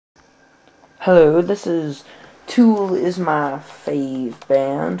Hello, this is Tool is my fave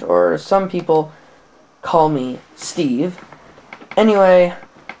band, or some people call me Steve. Anyway,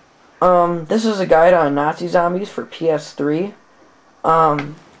 this is a guide on Nazi zombies for PS3.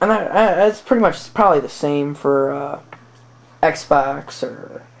 It's pretty much probably the same for Xbox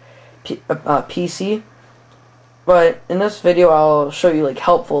or PC. But in this video, I'll show you like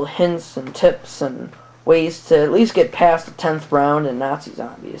helpful hints and tips and ways to at least get past the 10th round in Nazi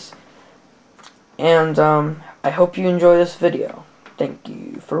zombies. And I hope you enjoy this video. Thank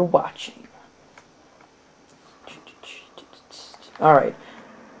you for watching. Alright,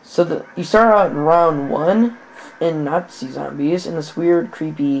 so you start out in round 1 in Nazi zombies in this weird,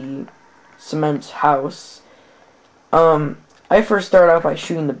 creepy cement house. I first start out by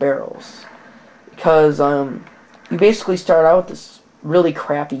shooting the barrels. Because you basically start out with this really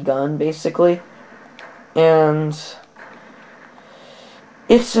crappy gun, basically. And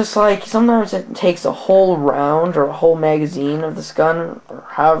it's just like, sometimes it takes a whole round or a whole magazine of this gun, or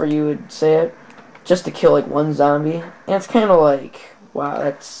however you would say it, just to kill like one zombie. And it's kind of like, wow,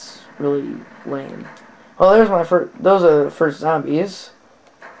 that's really lame. Well, there's my first, those are the first zombies.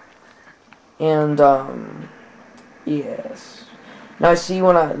 And, yes. Now I see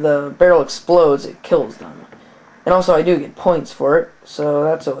when the barrel explodes, it kills them. And also I do get points for it, so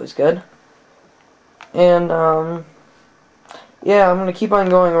that's always good. And, yeah, I'm going to keep on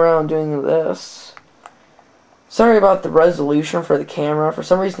going around doing this. Sorry about the resolution for the camera. For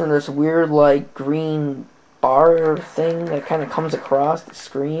some reason there's a weird, like, green bar thing that kind of comes across the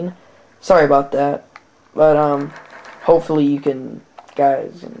screen. Sorry about that. But, hopefully you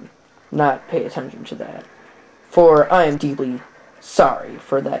guys can not pay attention to that. For I am deeply sorry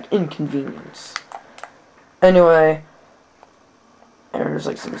for that inconvenience. Anyway, there's,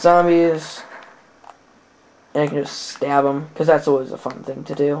 like, some zombies. And I can just stab them, because that's always a fun thing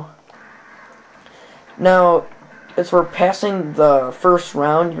to do. Now, as we're passing the first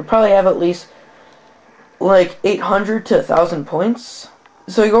round, you probably have at least, like, 800 to 1,000 points.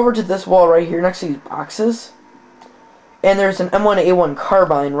 So you go over to this wall right here next to these boxes. And there's an M1A1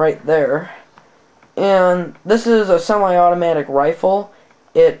 carbine right there. And this is a semi-automatic rifle.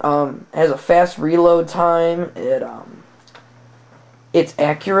 It has a fast reload time. It's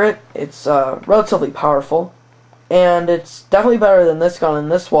accurate. It's relatively powerful. And it's definitely better than this gun in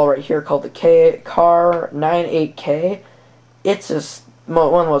this wall right here called the Kar 98K. It's just one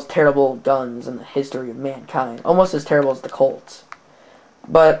of the most terrible guns in the history of mankind. Almost as terrible as the Colts.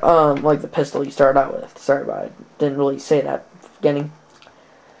 But, like the pistol you started out with. Sorry about it. Didn't really say that at the beginning.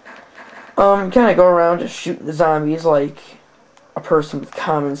 You kind of go around just shooting the zombies like a person with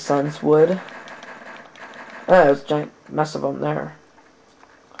common sense would. There's a giant mess of them there.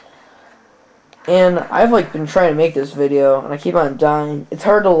 And I've like been trying to make this video, and I keep on dying. It's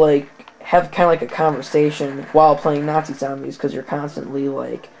hard to like have kind of like a conversation while playing Nazi zombies, because you're constantly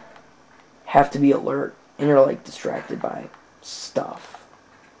like have to be alert, and you're like distracted by stuff.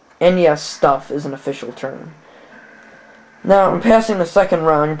 And yes, stuff is an official term. Now, I'm passing the second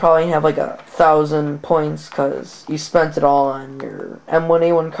round. You probably have like 1,000 points because you spent it all on your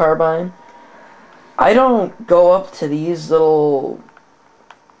M1A1 carbine. I don't go up to these little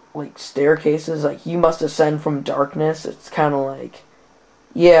like staircases, like you must ascend from darkness. It's kind of like,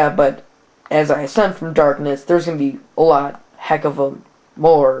 yeah, but as I ascend from darkness, there's gonna be a heck of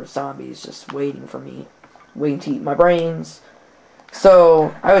more zombies just waiting for me, waiting to eat my brains.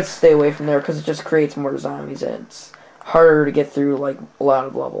 So I would stay away from there because it just creates more zombies and it's harder to get through like a lot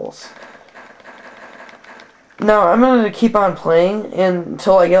of levels. Now I'm gonna keep on playing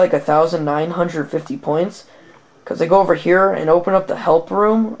until I get like 1,950 points. Because I go over here and open up the help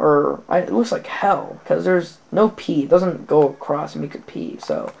room, it looks like hell, because there's no P. It doesn't go across and make a P,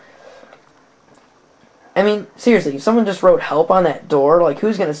 so. I mean, seriously, if someone just wrote help on that door, like,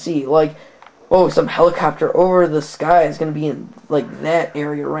 who's going to see? Like, oh, some helicopter over the sky is going to be in, like, that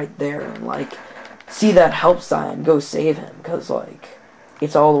area right there, and, like, see that help sign, go save him, because, like,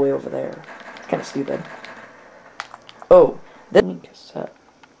 it's all the way over there. It's kind of stupid. Oh, then cassette.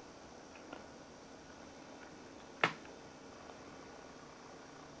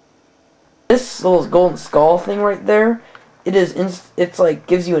 This little golden skull thing right there, it's like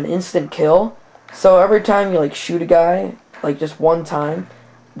gives you an instant kill. So every time you like shoot a guy, like just one time,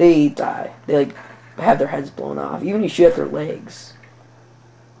 they die. They like have their heads blown off. Even if you shoot at their legs.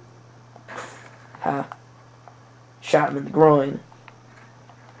 Ha. Shot him in the groin.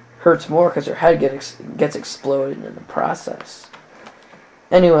 Hurts more because their head gets exploded in the process.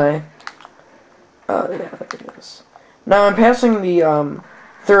 Anyway. Yeah, there it is. Now I'm passing the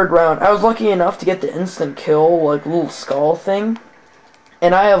third round. I was lucky enough to get the instant kill, like, little skull thing.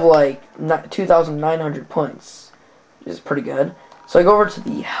 And I have like 2,900 points, which is pretty good. So I go over to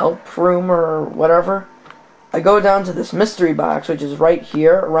the help room or whatever. I go down to this mystery box, which is right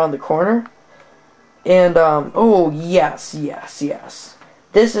here around the corner. And, oh, yes.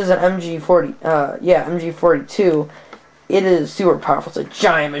 This is an MG40, MG42. It is super powerful. It's a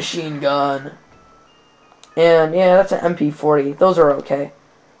giant machine gun. And, yeah, that's an MP40. Those are okay.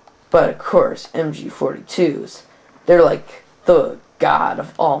 But, of course, MG42s, they're like the god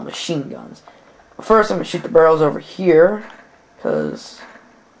of all machine guns. First, I'm going to shoot the barrels over here, because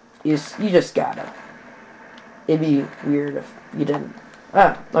you just gotta. It'd be weird if you didn't.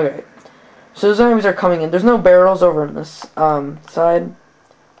 Okay. So the zombies are coming in. There's no barrels over on this side,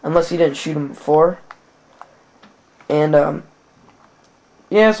 unless you didn't shoot them before. And,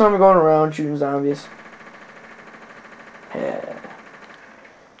 yeah, so I'm going around shooting zombies. Yeah.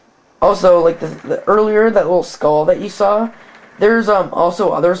 Also, like the earlier, that little skull that you saw, there's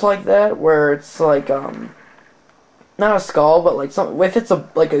also others like that, where it's like, not a skull, but like if it's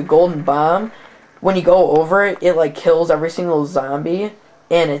like a golden bomb, when you go over it, it like kills every single zombie,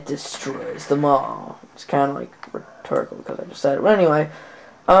 and it destroys them all. It's kind of like rhetorical because I just said it. But anyway,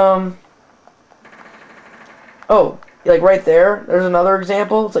 oh, like right there, there's another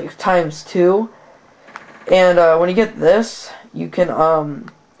example. It's like ×2, and when you get this, you can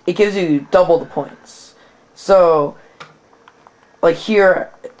it gives you double the points. So, like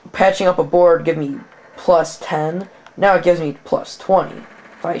here, patching up a board give me +10. Now it gives me +20.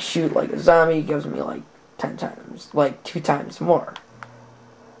 If I shoot like a zombie, it gives me like 10 times, like 2 times more.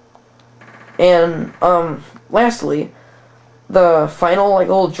 And lastly, the final like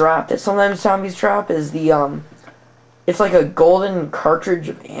little drop that sometimes zombies drop is the it's like a golden cartridge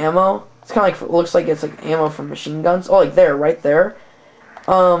of ammo. It's kind of like, it looks like it's like ammo for machine guns. Oh, like there, right there.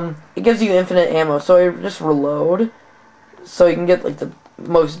 It gives you infinite ammo, so I just reload, so you can get like the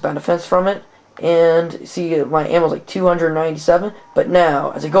most benefits from it. And see, my ammo's like 297, but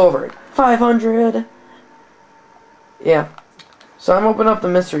now, as I go over it, 500! Yeah. So I'm opening up the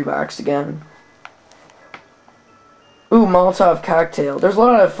mystery box again. Ooh, Molotov cocktail. There's a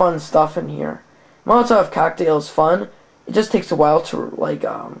lot of fun stuff in here. Molotov cocktail is fun. It just takes a while to, like,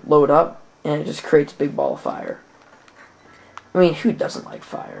 load up, and it just creates a big ball of fire. I mean, who doesn't like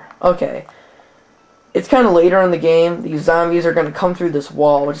fire? Okay. It's kind of later in the game. These zombies are going to come through this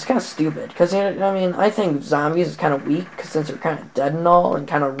wall, which is kind of stupid. Because, I mean, I think zombies is kind of weak, because since they're kind of dead and all, and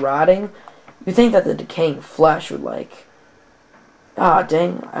kind of rotting, you'd think that the decaying flesh would, like... Ah,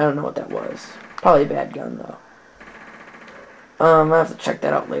 dang. I don't know what that was. Probably a bad gun, though. I'll have to check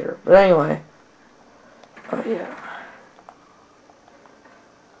that out later. But anyway. Oh, yeah.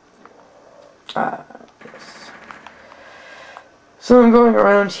 Yes. So I'm going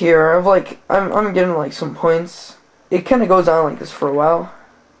around here. I'm getting like some points. It kind of goes on like this for a while.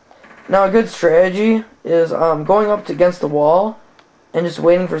 Now a good strategy is going up against the wall and just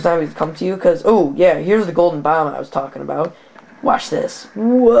waiting for zombies to come to you. Cause oh yeah, here's the golden bomb I was talking about. Watch this.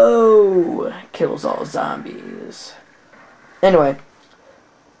 Whoa! Kills all zombies. Anyway,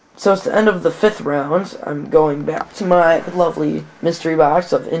 so it's the end of the 5th round. I'm going back to my lovely mystery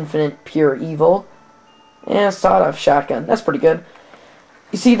box of infinite pure evil. And a sawed-off shotgun. That's pretty good.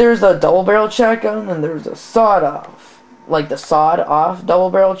 You see, there's a double-barreled shotgun, and there's a sawed-off. Like the sawed-off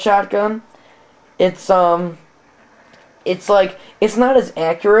double-barreled shotgun. It's like, it's not as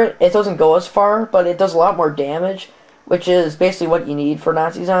accurate. It doesn't go as far, but it does a lot more damage, which is basically what you need for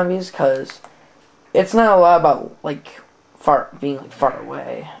Nazi zombies, because it's not a lot about, like, being like far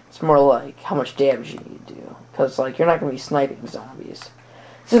away. It's more like how much damage you need to do, because like you're not going to be sniping zombies.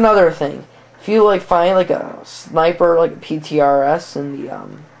 It's another thing. If you like find like a sniper, like a PTRS in the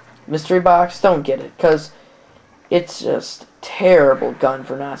mystery box, don't get it, because it's just a terrible gun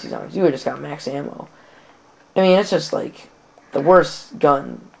for Nazi zombies. You just got max ammo. I mean, it's just like the worst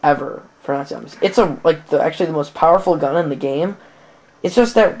gun ever for Nazi zombies. It's actually the most powerful gun in the game. It's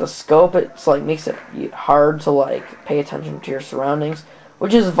just that with the scope, it's like makes it hard to like pay attention to your surroundings,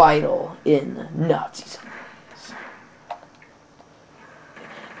 which is vital in Nazi zombies.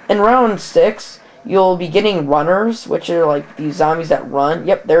 In round 6, you'll be getting runners, which are like these zombies that run.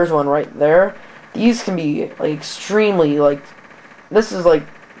 Yep, there's one right there. These can be like extremely like, this is like,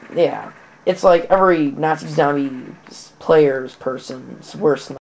 yeah, it's like every Nazi zombie person's worst